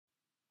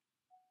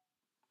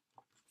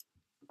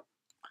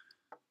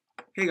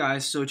Hey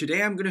guys, so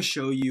today I'm going to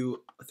show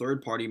you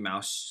third-party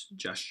mouse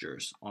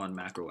gestures on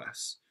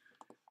macOS.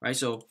 Right,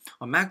 so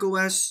on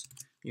macOS,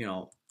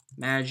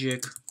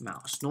 Magic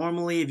Mouse.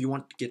 Normally, if you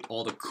want to get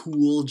all the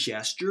cool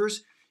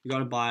gestures, you got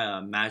to buy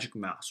a Magic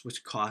Mouse,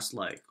 which costs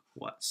like,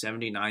 what,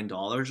 $79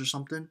 or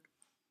something?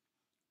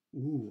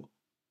 Ooh,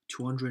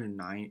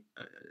 209,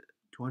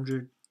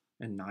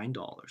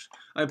 $209.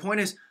 My point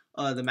is,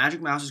 the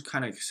Magic Mouse is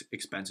kind of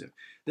expensive.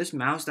 This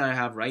mouse that I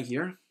have right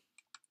here,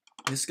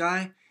 this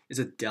guy is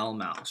a Dell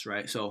mouse,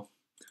 right? So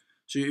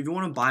if you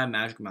want to buy a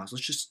Magic Mouse,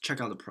 let's just check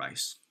out the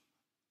price.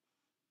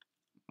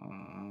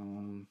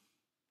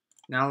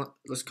 Now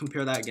let's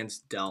compare that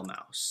against Dell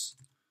mouse,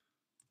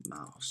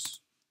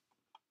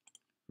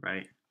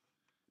 right?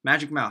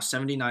 Magic Mouse,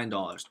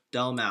 $79.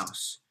 Dell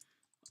mouse,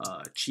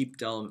 cheap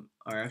Dell,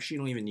 or actually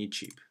you don't even need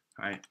cheap,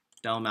 right?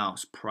 Dell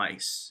mouse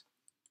price.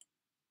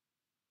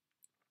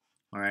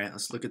 All right,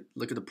 let's look at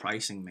the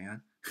pricing,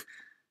 man.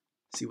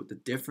 See what the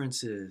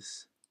difference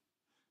is.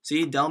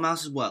 See, Dell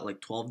mouse is what,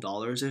 like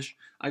 $12-ish?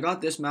 I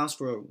got this mouse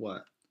for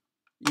what?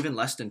 Even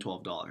less than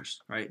 $12,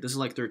 right? This is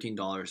like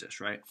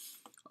 $13-ish, right?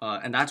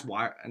 And that's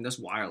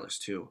wireless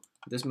too.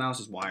 This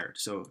mouse is wired,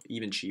 so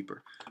even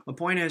cheaper. My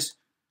point is,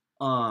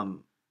 how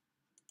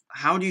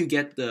do you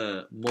get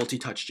the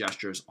multi-touch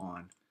gestures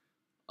on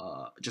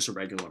just a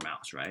regular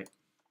mouse, right?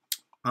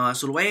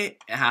 So the way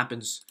it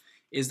happens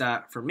is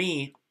that for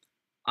me,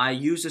 I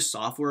use this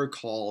software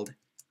called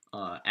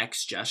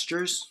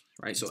XGestures,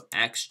 right? So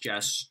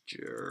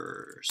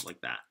XGestures, like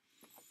that.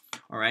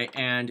 All right,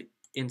 and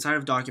inside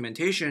of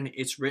documentation,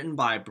 it's written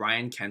by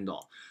Brian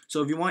Kendall.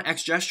 So if you want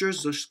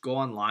XGestures, just go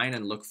online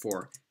and look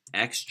for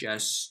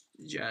XGestures,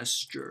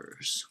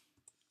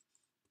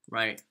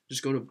 right?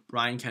 Just go to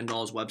Brian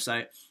Kendall's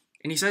website.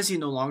 And he says he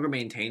no longer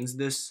maintains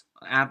this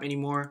app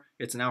anymore.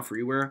 It's now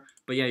freeware.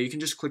 But yeah, you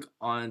can just click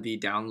on the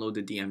download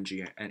the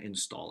DMG and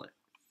install it.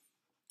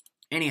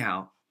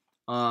 Anyhow,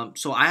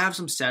 so I have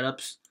some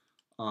setups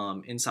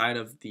inside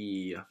of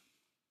the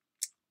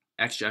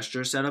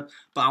XGesture setup,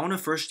 but I want to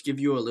first give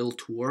you a little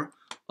tour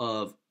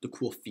of the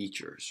cool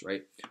features,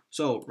 right?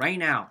 So right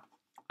now,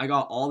 I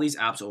got all these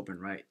apps open,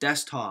 right?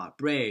 Desktop,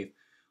 Brave,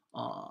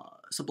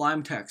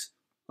 Sublime Text,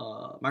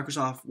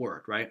 Microsoft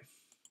Word, right?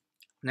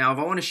 Now, if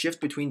I want to shift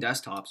between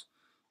desktops,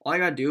 all I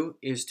gotta do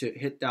is to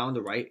hit down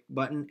the right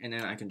button, and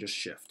then I can just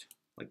shift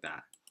like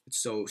that. It's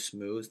so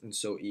smooth and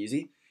so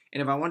easy.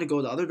 And if I want to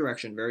go the other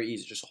direction, very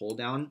easy. Just hold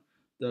down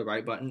the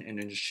right button and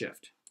then just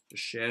shift.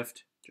 Just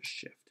shift, just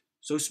shift.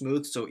 So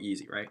smooth, so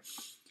easy, right?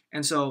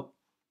 And so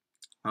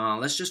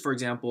let's just, for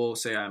example,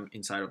 say I'm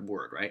inside of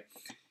Word, right?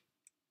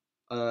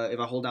 If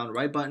I hold down the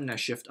right button, I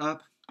shift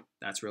up.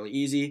 That's really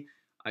easy.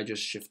 I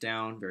just shift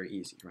down, very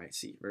easy, right?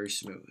 See, very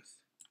smooth.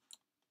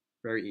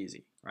 Very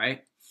easy,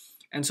 right?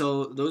 And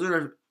so those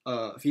are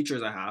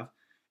features I have.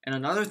 And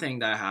another thing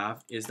that I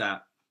have is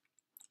that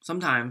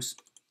sometimes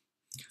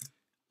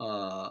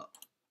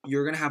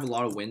you're going to have a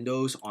lot of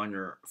windows on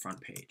your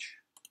front page.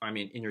 I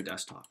mean, in your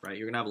desktop, right?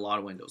 You're going to have a lot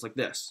of windows like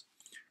this,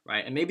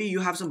 right? And maybe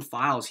you have some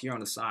files here on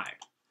the side,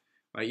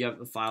 right? You have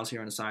the files here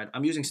on the side.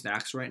 I'm using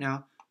Stacks right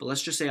now, but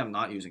let's just say I'm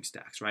not using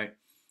Stacks, right?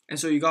 And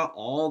so you got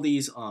all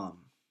these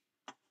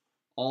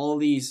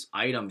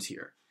items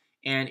here.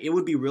 And it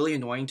would be really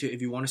annoying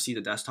if you want to see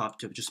the desktop,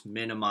 to just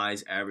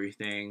minimize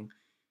everything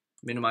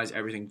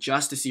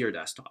just to see your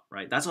desktop,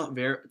 right? That's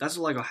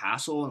like a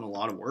hassle and a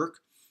lot of work.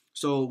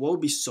 So what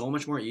would be so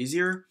much more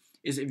easier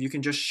is if you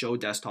can just show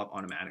desktop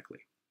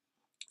automatically.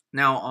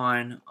 Now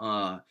on,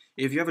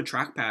 if you have a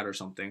trackpad or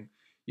something,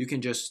 you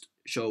can just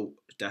show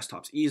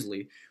desktops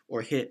easily,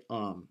 or hit,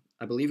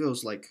 I believe it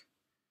was like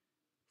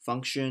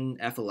function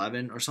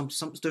F11 or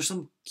there's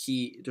some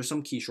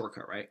key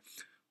shortcut, right?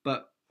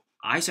 But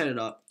I set it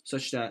up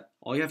such that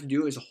all you have to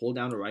do is hold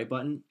down the right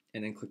button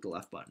and then click the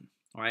left button,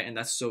 all right? And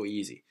that's so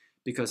easy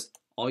because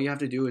all you have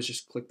to do is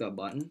just click that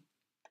button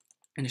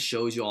and it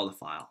shows you all the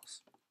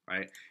files,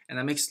 right? And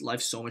that makes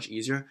life so much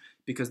easier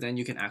because then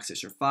you can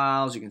access your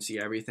files, you can see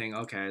everything.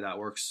 Okay, that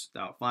works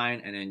out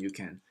fine, and then you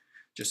can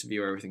just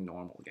view everything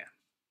normal again.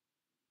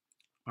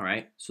 All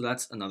right, so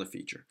that's another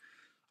feature.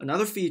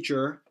 Another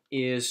feature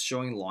is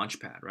showing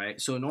Launchpad, right?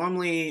 So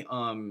normally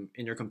in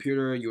your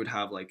computer, you would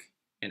have like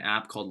an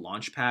app called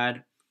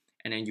Launchpad,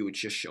 and then you would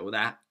just show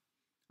that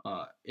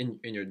in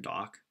your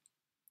dock,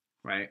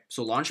 right?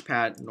 So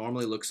Launchpad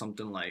normally looks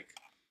something like,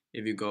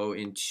 if you go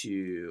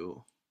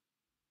into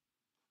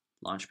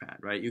Launchpad,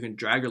 right? You can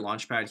drag your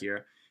Launchpad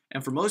here.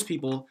 And for most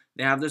people,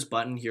 they have this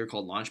button here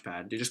called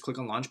Launchpad. They just click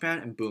on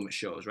Launchpad and boom, it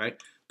shows, right?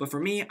 But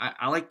for me,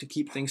 I like to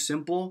keep things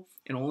simple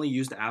and only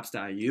use the apps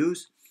that I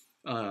use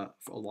for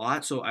a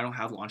lot, so I don't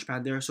have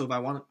Launchpad there. So if I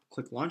want to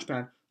click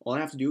Launchpad, all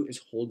I have to do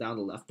is hold down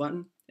the left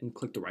button and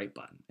click the right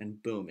button,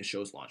 and boom, it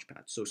shows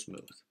Launchpad. So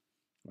smooth,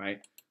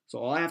 right? So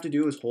all I have to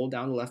do is hold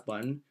down the left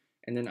button,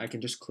 and then I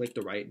can just click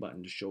the right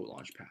button to show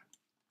Launchpad.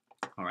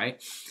 All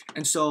right,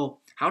 and so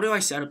how do I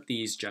set up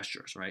these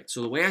gestures, right?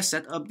 So the way I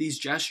set up these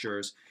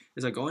gestures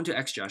is I go into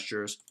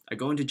XGestures, I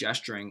go into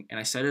gesturing and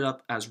I set it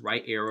up as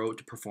right arrow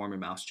to perform a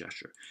mouse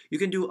gesture. You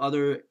can do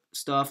other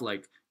stuff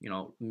like,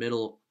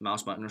 middle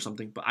mouse button or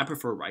something, but I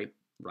prefer right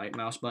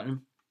mouse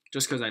button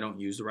just because I don't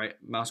use the right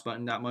mouse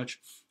button that much.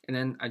 And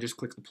then I just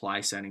click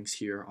apply settings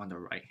here on the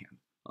right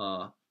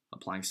hand,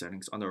 applying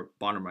settings on the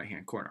bottom right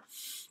hand corner.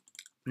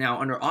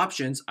 Now under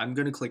options, I'm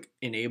going to click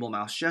enable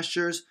mouse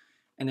gestures.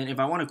 And then if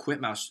I want to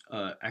quit mouse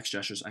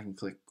XGestures, I can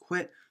click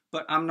quit,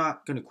 but I'm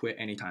not going to quit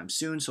anytime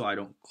soon, so I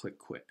don't click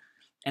quit.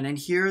 And then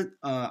here,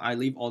 I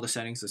leave all the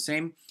settings the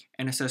same,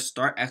 and it says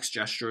start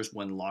XGestures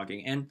when logging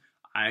in.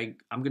 I'm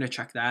going to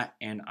check that,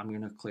 and I'm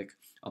going to click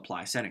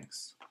apply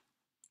settings.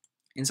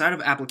 Inside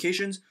of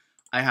applications,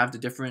 I have the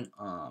different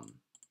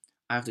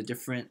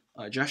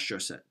gesture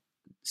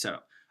set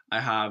up. I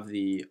have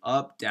the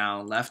up,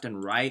 down, left,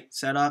 and right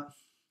set up,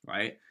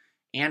 right?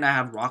 And I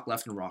have rock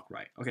left and rock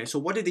right. Okay, so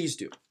what do these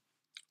do?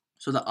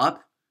 So the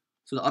up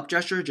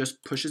gesture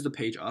just pushes the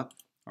page up,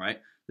 all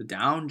right? The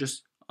down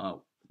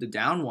the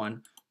down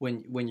one,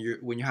 when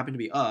you happen to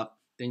be up,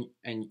 then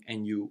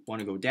and you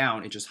want to go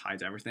down, it just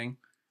hides everything.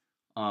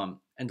 And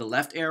the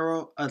left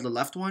arrow, the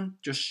left one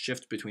just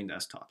shifts between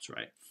desktops,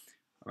 right?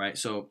 All right,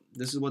 so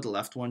this is what the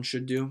left one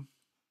should do.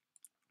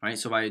 All right,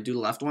 so if I do the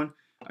left one,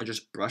 I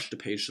just brush the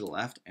page to the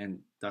left, and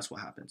that's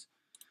what happens.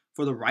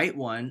 For the right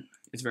one,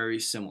 it's very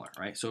similar,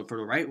 right? So for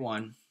the right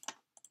one,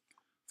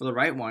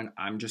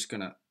 I'm just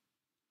gonna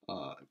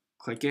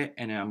click it,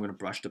 and then I'm gonna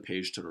brush the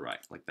page to the right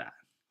like that,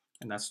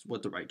 and that's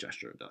what the right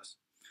gesture does.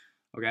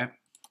 Okay.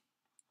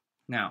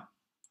 Now,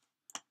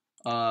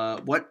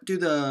 what do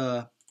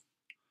the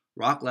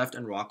rock left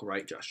and rock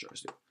right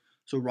gestures do?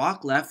 So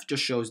rock left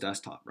just shows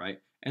desktop,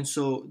 right? And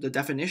so the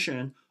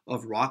definition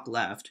of rock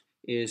left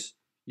is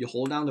you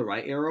hold down the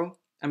right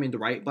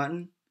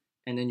button,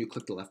 and then you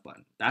click the left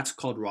button. That's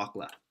called rock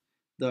left.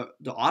 The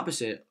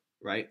opposite,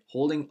 right?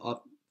 Holding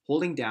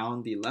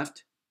down the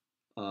left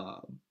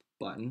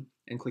button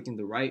and clicking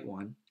the right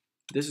one,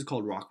 this is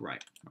called rock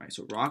right. Right?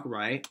 So rock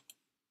right,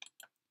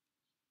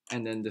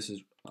 and then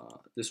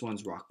this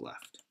one's rock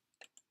left.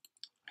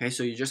 Okay,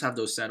 so you just have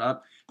those set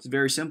up. It's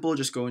very simple.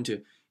 Just go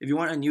into, if you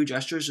want a new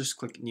gestures, just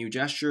click new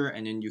gesture,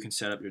 and then you can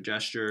set up your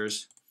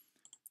gestures,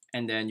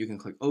 and then you can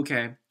click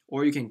OK,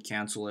 or you can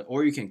cancel it,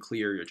 or you can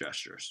clear your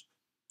gestures.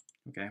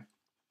 Okay,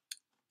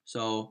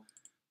 so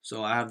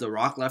I have the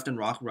rock left and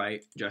rock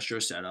right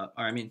gestures set up.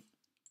 Or I mean,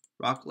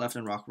 rock left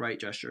and rock right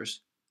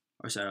gestures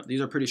are set up.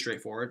 These are pretty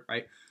straightforward,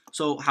 right?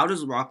 So how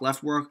does rock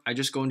left work? I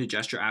just go into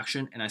gesture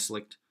action and I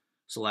select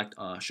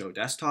show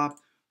desktop.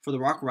 For the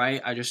rock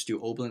right, I just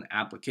do open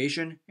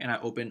application and I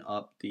open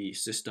up the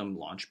system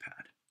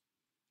Launchpad,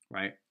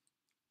 right?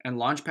 And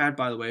Launchpad,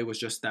 by the way, was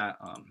just that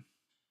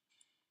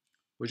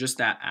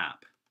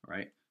app,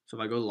 right? So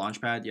if I go to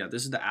Launchpad, yeah,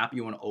 this is the app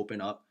you want to open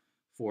up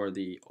for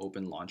the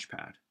open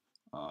Launchpad,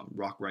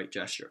 rock right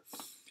gesture.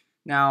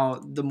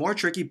 Now, the more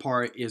tricky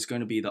part is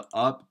going to be the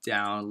up,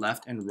 down,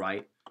 left, and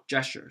right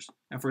gestures.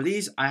 And for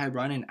these, I have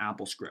run in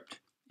AppleScript.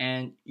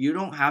 And you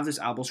don't have this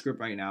AppleScript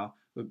right now,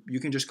 but you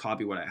can just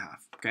copy what I have,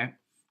 okay?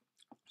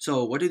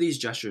 So what do these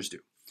gestures do?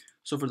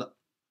 So for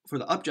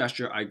the up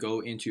gesture, I go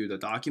into the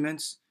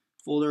documents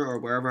folder or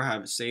wherever I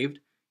have it saved,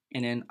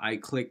 and then I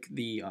click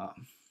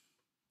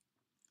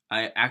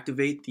I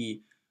activate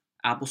the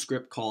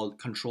AppleScript called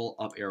control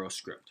up arrow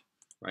script,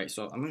 right?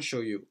 So I'm going to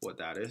show you what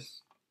that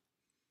is.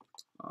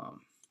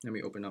 Let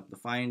me open up the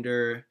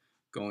Finder,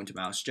 go into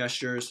mouse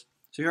gestures.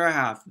 So here I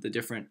have the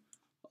different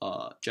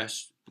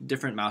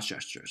mouse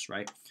gestures,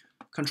 right?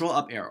 Control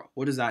up arrow,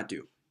 what does that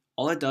do?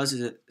 All it does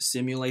is it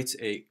simulates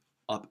a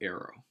up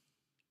arrow,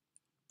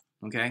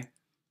 okay?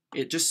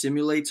 It just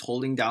simulates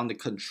holding down the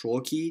control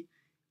key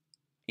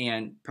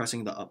and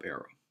pressing the up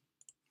arrow.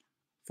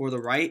 For the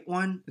right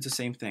one, it's the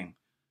same thing.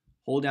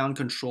 Hold down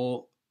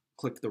control,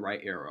 click the right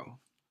arrow.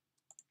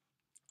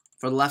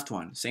 For the left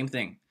one, same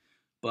thing,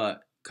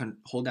 but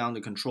hold down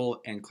the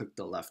control and click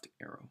the left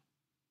arrow.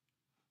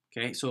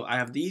 Okay, so I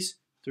have these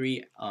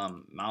three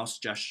mouse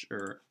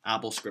gesture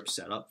AppleScript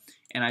set up,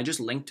 and I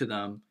just link to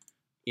them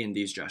in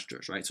these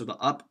gestures, right? So the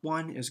up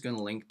one is going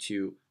to link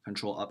to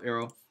control up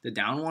arrow. The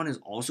down one is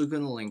also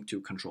going to link to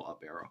control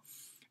up arrow.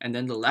 And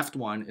then the left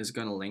one is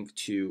going to link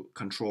to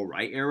control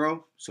right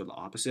arrow, so the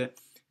opposite.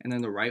 And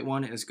then the right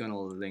one is going to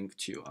link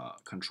to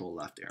control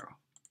left arrow.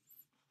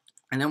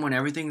 And then when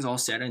everything's all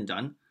said and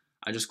done,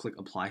 I just click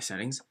apply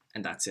settings,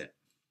 and that's it.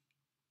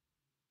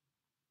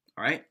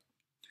 All right.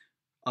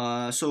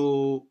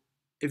 So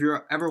if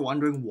you're ever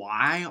wondering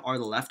why are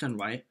the left and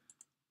right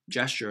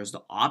gestures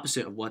the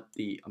opposite of what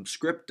the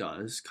script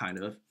does,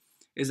 kind of,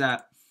 is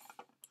that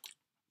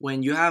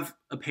when you have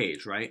a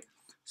page, right?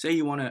 Say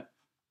you want to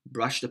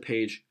brush the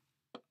page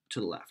to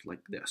the left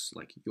like this,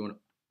 like you want to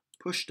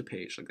push the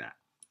page like that,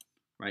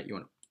 right? You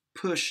want to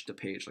push the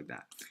page like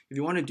that. If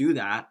you want to do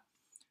that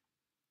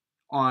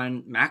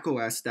on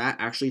macOS, that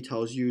actually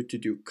tells you to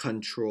do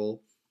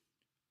control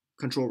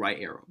right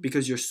arrow,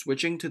 because you're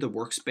switching to the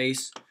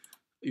workspace.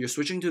 You're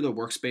switching to the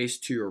workspace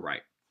to your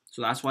right.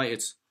 So that's why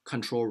it's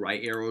control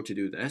right arrow to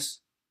do this,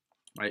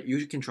 right?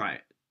 You can try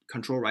it.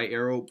 Control right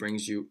arrow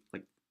brings you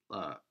like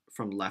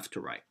from left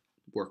to right,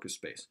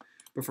 workspace.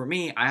 But for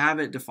me, I have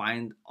it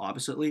defined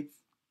oppositely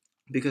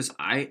because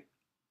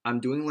I'm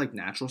doing like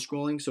natural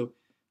scrolling, so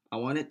I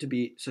want it to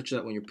be such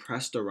that when you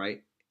press the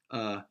right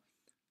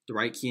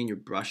key and you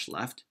brush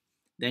left,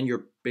 then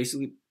you're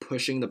basically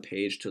pushing the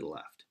page to the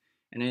left.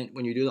 And then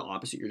when you do the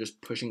opposite, you're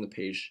just pushing the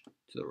page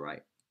to the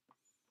right.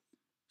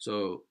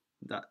 So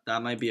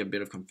that might be a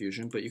bit of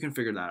confusion, but you can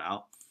figure that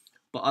out.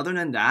 But other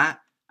than that,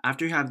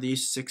 after you have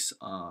these 6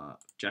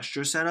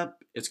 gestures set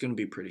up, it's going to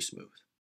be pretty smooth.